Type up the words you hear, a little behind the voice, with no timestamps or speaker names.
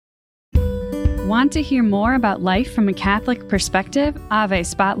Want to hear more about life from a Catholic perspective? Ave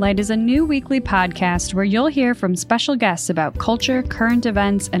Spotlight is a new weekly podcast where you'll hear from special guests about culture, current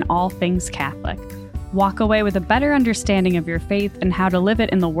events, and all things Catholic. Walk away with a better understanding of your faith and how to live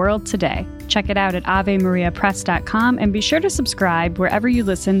it in the world today. Check it out at avemariapress.com and be sure to subscribe wherever you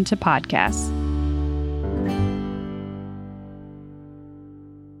listen to podcasts.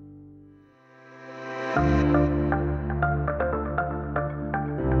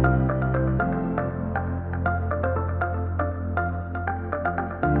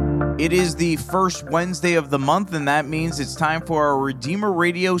 It is the first Wednesday of the month, and that means it's time for our Redeemer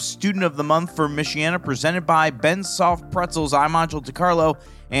Radio Student of the Month for Michiana, presented by Ben Soft Pretzels. I'm Angel DiCarlo,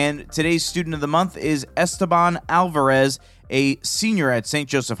 and today's Student of the Month is Esteban Alvarez, a senior at St.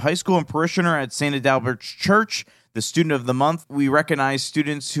 Joseph High School and parishioner at St. Adalbert's Church. The Student of the Month, we recognize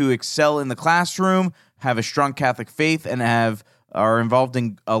students who excel in the classroom, have a strong Catholic faith, and are involved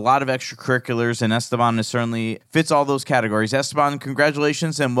in a lot of extracurriculars, and Esteban is certainly fits all those categories. Esteban,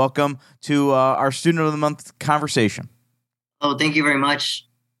 congratulations and welcome to our Student of the Month conversation. Oh, thank you very much.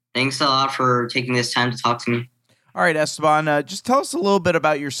 Thanks a lot for taking this time to talk to me. All right, Esteban, just tell us a little bit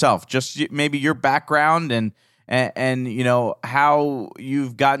about yourself, just maybe your background and you know how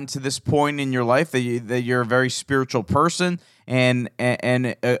you've gotten to this point in your life that you're a very spiritual person and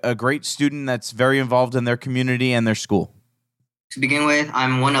a great student that's very involved in their community and their school. To begin with,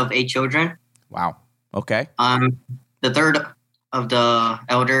 I'm one of 8 children. Wow. Okay. I'm the third of the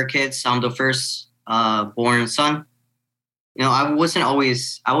elder kids. I'm the first born son. You know, I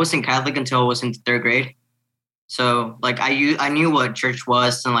wasn't Catholic until I was in 3rd grade. So, like, I knew what church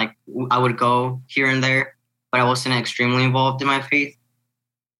was, and like I would go here and there, but I wasn't extremely involved in my faith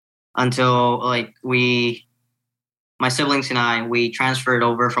until like my siblings and I, we transferred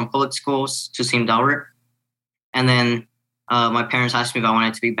over from public schools to St. Delbert, and then my parents asked me if I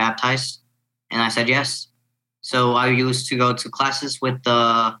wanted to be baptized, and I said yes. So I used to go to classes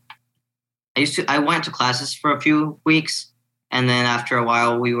I went to classes for a few weeks, and then after a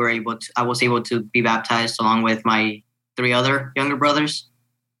while, I was able to be baptized along with my 3 other younger brothers,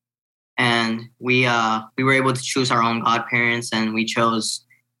 and we were able to choose our own godparents, and we chose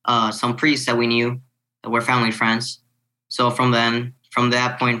some priests that we knew that were family friends. So from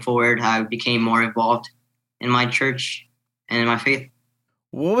that point forward, I became more involved in my church and in my faith.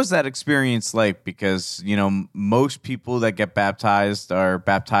 What was that experience like? Because, you know, most people that get baptized are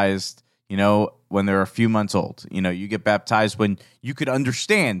baptized, you know, when they're a few months old. You know, you get baptized when you could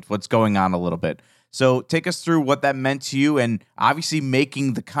understand what's going on a little bit. So take us through what that meant to you and obviously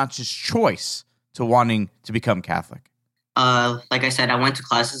making the conscious choice to wanting to become Catholic. Like I said, I went to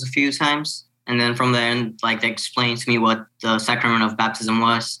classes a few times, and then from there, like, they explained to me what the sacrament of baptism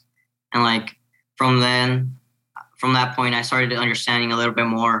was. And like from that point, I started understanding a little bit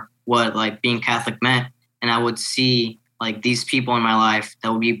more what like being Catholic meant. And I would see like these people in my life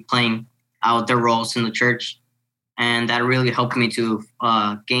that would be playing out their roles in the church. And that really helped me to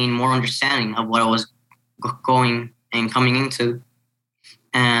gain more understanding of what I was going and coming into.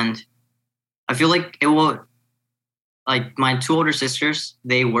 And I feel like it will, like my 2 older sisters,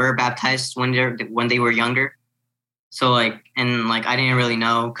 they were baptized when they were younger. So like, and like, I didn't really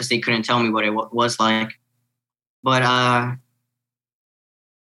know because they couldn't tell me what it was like. But I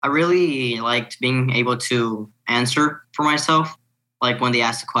really liked being able to answer for myself, like when they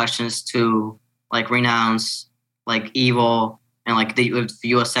asked the questions to like renounce like evil and like if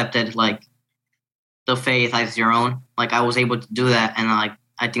you accepted like the faith as your own. Like I was able to do that, and like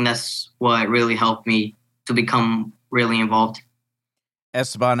I think that's what really helped me to become really involved.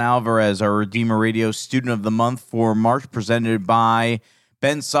 Esteban Alvarez, our Redeemer Radio Student of the Month for March, presented by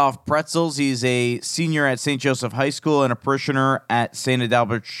Ben Soft Pretzels. He's a senior at St. Joseph High School and a parishioner at St.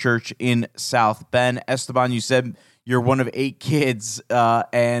 Adalbert's Church in South Bend. Esteban, you said you're one of 8 kids,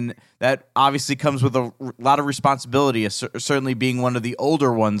 and that obviously comes with a lot of responsibility, certainly being one of the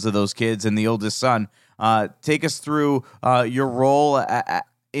older ones of those kids and the oldest son. Take us through your role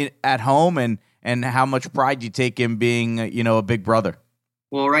at home and how much pride you take in being, you know, a big brother.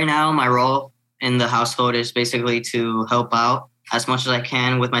 Well, right now, my role in the household is basically to help out as much as I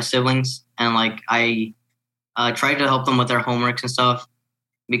can with my siblings. And like I try to help them with their homeworks and stuff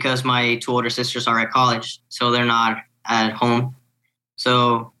because my 2 older sisters are at college, so they're not at home.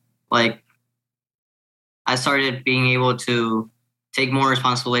 So like I started being able to take more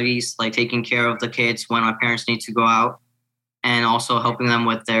responsibilities, like taking care of the kids when my parents need to go out, and also helping them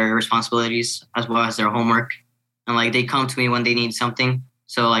with their responsibilities as well as their homework. And like they come to me when they need something.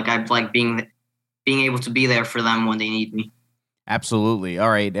 So like I like being able to be there for them when they need me. Absolutely. All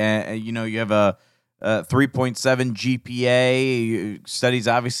right. You know, you have 3.7 GPA. Studies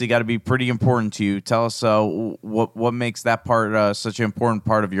obviously got to be pretty important to you. Tell us what makes that part such an important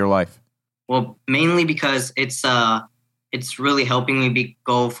part of your life. Well, mainly because it's really helping me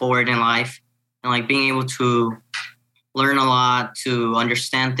go forward in life, and like being able to learn a lot, to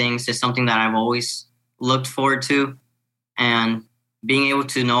understand things is something that I've always looked forward to, and being able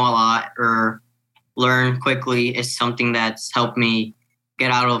to know a lot or learn quickly is something that's helped me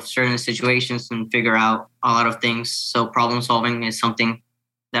get out of certain situations and figure out a lot of things. So problem solving is something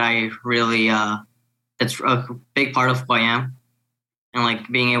that I really, that's a big part of who I am. And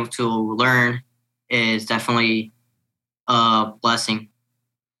like being able to learn is definitely a blessing.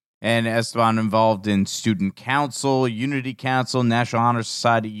 And Esteban involved in student council, Unity Council, National Honor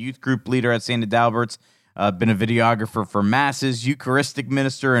Society, youth group leader at St. Adalbert's, been a videographer for masses, Eucharistic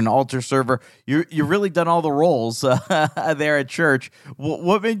minister, and altar server. You've really done all the roles there at church.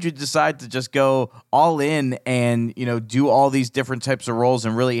 What made you decide to just go all in and do all these different types of roles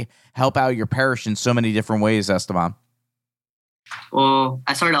and really help out your parish in so many different ways, Esteban? Well,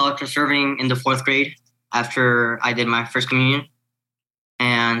 I started altar serving in the 4th grade after I did my first communion.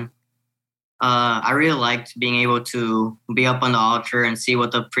 And I really liked being able to be up on the altar and see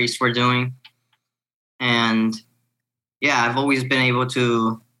what the priests were doing. And yeah, I've always been able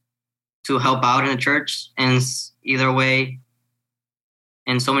to help out in the church in either way,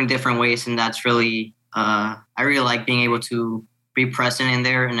 in so many different ways. And that's really, I really like being able to be present in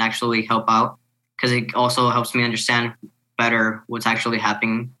there and actually help out, because it also helps me understand better what's actually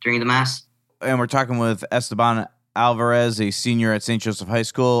happening during the Mass. And we're talking with Esteban Alvarez, a senior at St. Joseph High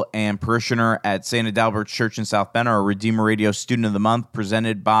School and parishioner at St. Adalbert's Church in South Bend, our Redeemer Radio Student of the Month,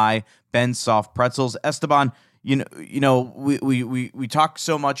 presented by Ben Soft Pretzels. Esteban, we talk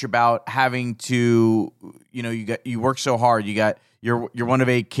so much about having to, you work so hard. You're one of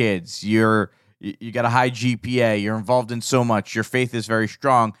 8 kids. You got a high GPA. You're involved in so much. Your faith is very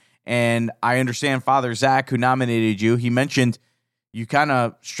strong. And I understand Father Zach, who nominated you, he mentioned you kind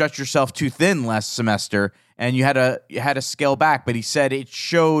of stretched yourself too thin last semester and you had to scale back. But he said it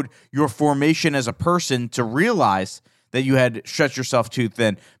showed your formation as a person to realize that you had stretched yourself too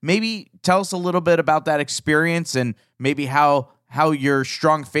thin. Maybe tell us a little bit about that experience and maybe how your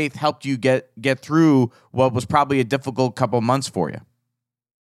strong faith helped you get through what was probably a difficult couple months for you.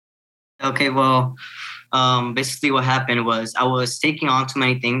 Okay, well, basically what happened was I was taking on too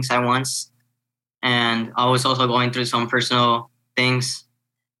many things at once, and I was also going through some personal things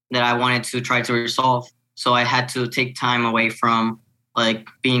that I wanted to try to resolve. So I had to take time away from like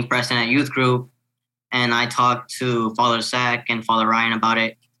being present at youth group, and I talked to Father Zach and Father Ryan about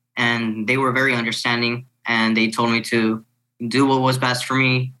it, and they were very understanding, and they told me to do what was best for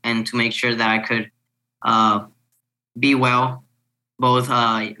me and to make sure that I could be well, both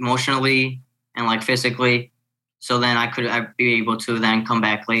emotionally and like physically, so then I'd be able to then come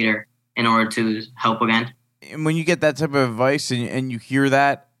back later in order to help again. And when you get that type of advice and you hear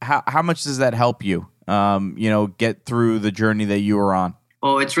that, how much does that help you, get through the journey that you were on?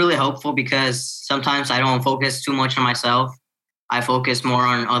 Well, it's really helpful because sometimes I don't focus too much on myself. I focus more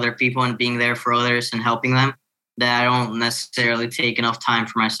on other people and being there for others and helping them, that I don't necessarily take enough time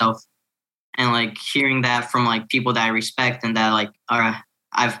for myself. And like hearing that from like people that I respect and that like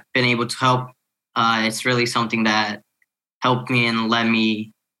I've been able to help, it's really something that helped me and let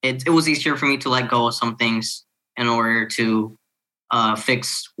me. It was easier for me to let go of some things in order to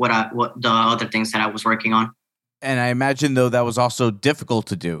fix what the other things that I was working on. And I imagine, though, that was also difficult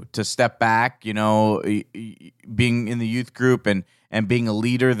to do, to step back, being in the youth group and being a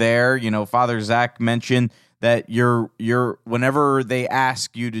leader there. Father Zach mentioned that you're whenever they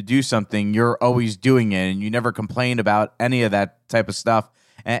ask you to do something, you're always doing it, and you never complain about any of that type of stuff,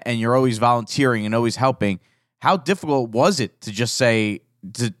 and you're always volunteering and always helping. How difficult was it to just say,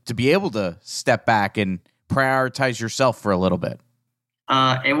 to be able to step back and prioritize yourself for a little bit?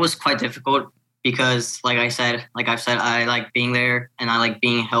 It was quite difficult because, like I've said, I like being there and I like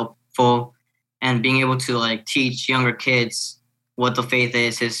being helpful, and being able to like teach younger kids what the faith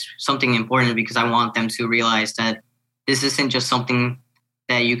is something important, because I want them to realize that this isn't just something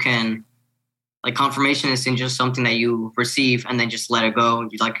that you can, like confirmation isn't just something that you receive and then just let it go.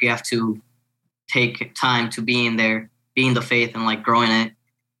 You have to take time to be in there, be in the faith and like grow in it.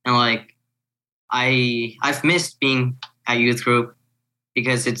 And like, I've missed being at youth group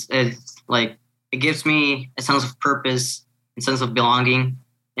because it's like, it gives me a sense of purpose and sense of belonging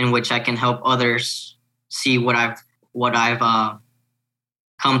in which I can help others see what I've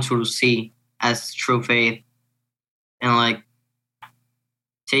come to see as true faith, and like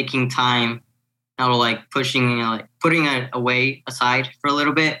taking time, not like putting it away aside for a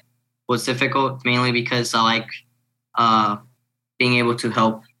little bit was difficult, mainly because I like being able to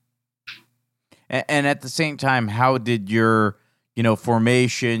help. And at the same time, how did your,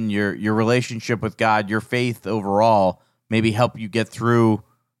 formation, your relationship with God, your faith overall, maybe help you get through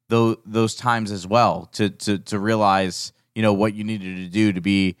those times as well to realize, what you needed to do to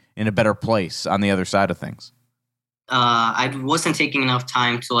be in a better place on the other side of things? I wasn't taking enough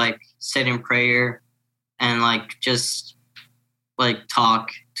time to like sit in prayer and like just like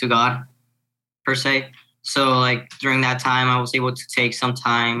talk to God per se. So like during that time, I was able to take some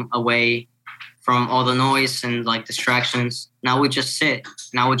time away from all the noise and like distractions. Now we just sit.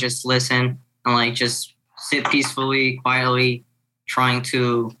 Now we just listen and like just sit peacefully, quietly, trying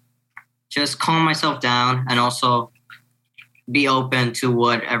to just calm myself down and also be open to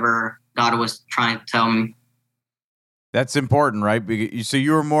whatever God was trying to tell me. That's important, right? So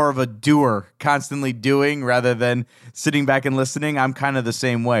you were more of a doer, constantly doing rather than sitting back and listening. I'm kind of the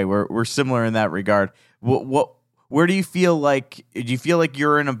same way. We're similar in that regard. Where do you feel like? Do you feel like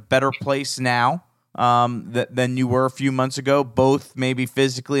you're in a better place now than you were a few months ago, both maybe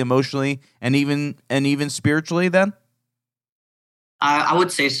physically, emotionally, and even spiritually? Then I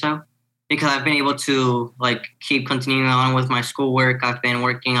would say so, because I've been able to like keep continuing on with my schoolwork. I've been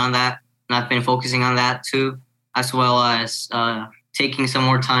working on that, and I've been focusing on that too, as well as taking some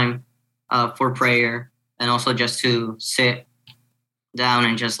more time for prayer, and also just to sit down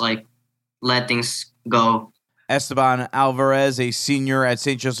and just like let things go. Esteban Alvarez, a senior at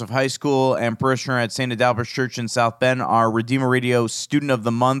St. Joseph High School and parishioner at St. Adalbert's Church in South Bend, our Redeemer Radio Student of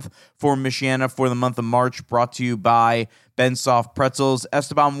the Month for Michiana for the month of March, brought to you by Ben Soft Pretzels.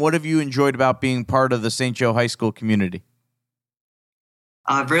 Esteban, what have you enjoyed about being part of the St. Joe High School community?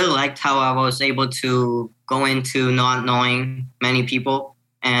 I've really liked how I was able to go into not knowing many people.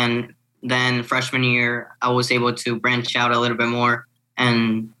 And then freshman year, I was able to branch out a little bit more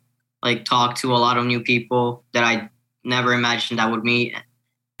and like talk to a lot of new people that I never imagined I would meet,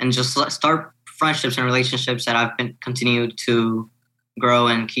 and just start friendships and relationships that I've been continued to grow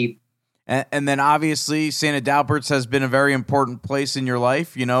and keep. And then obviously St. Adalbert's has been a very important place in your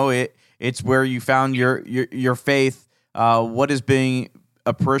life. It's where you found your faith. What is being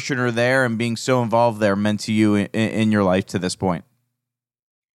a parishioner there and being so involved there meant to you in your life to this point?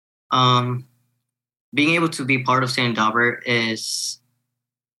 Being able to be part of St. Adalbert is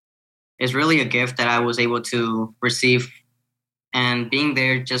really a gift that I was able to receive, and being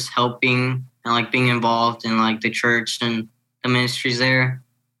there, just helping and like being involved in like the church and the ministries there,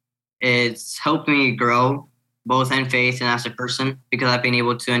 it's helped me grow both in faith and as a person, because I've been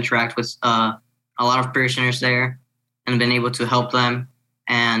able to interact with a lot of parishioners there and been able to help them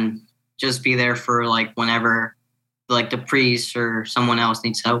and just be there for like whenever like the priest or someone else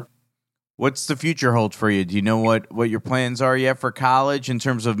needs help. What's the future hold for you? Do you know what your plans are yet for college in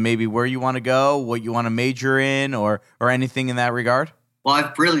terms of maybe where you want to go, what you want to major in, or anything in that regard? Well,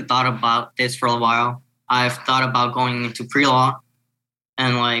 I've really thought about this for a while. I've thought about going into pre-law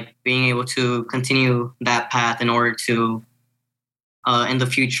and like being able to continue that path in order to, in the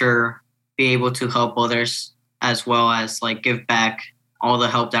future, be able to help others, as well as like give back all the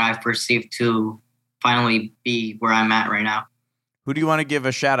help that I've received to finally be where I'm at right now. Who do you want to give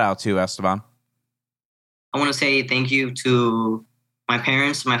a shout out to, Esteban? I want to say thank you to my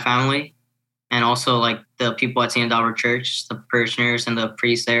parents, my family, and also like the people at St. Adalbert Church, the parishioners and the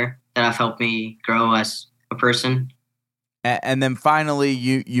priests there that have helped me grow as a person. And then finally,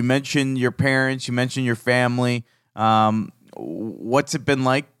 you mentioned your parents, you mentioned your family. What's it been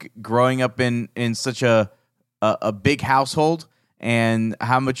like growing up in such a big household, and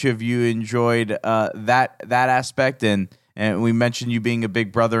how much have you enjoyed that aspect? And we mentioned you being a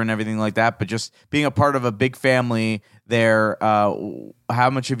big brother and everything like that, but just being a part of a big family there, how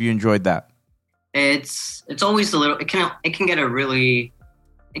much have you enjoyed that? It's always a little. It can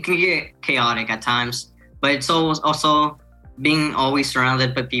get chaotic at times, but it's also being always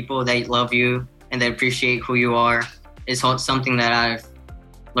surrounded by people that love you and that appreciate who you are is something that I've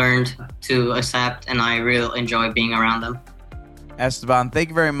learned to accept, and I really enjoy being around them. Esteban, thank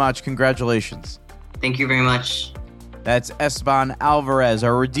you very much. Congratulations. Thank you very much. That's Esteban Alvarez,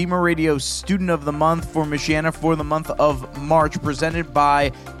 our Redeemer Radio Student of the Month for Michiana for the month of March, presented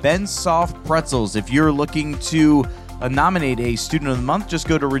by Ben Soft Pretzels. If you're looking to nominate a Student of the Month, just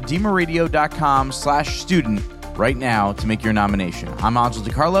go to redeemerradio.com/student right now to make your nomination. I'm Angel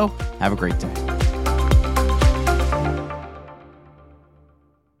DiCarlo. Have a great day.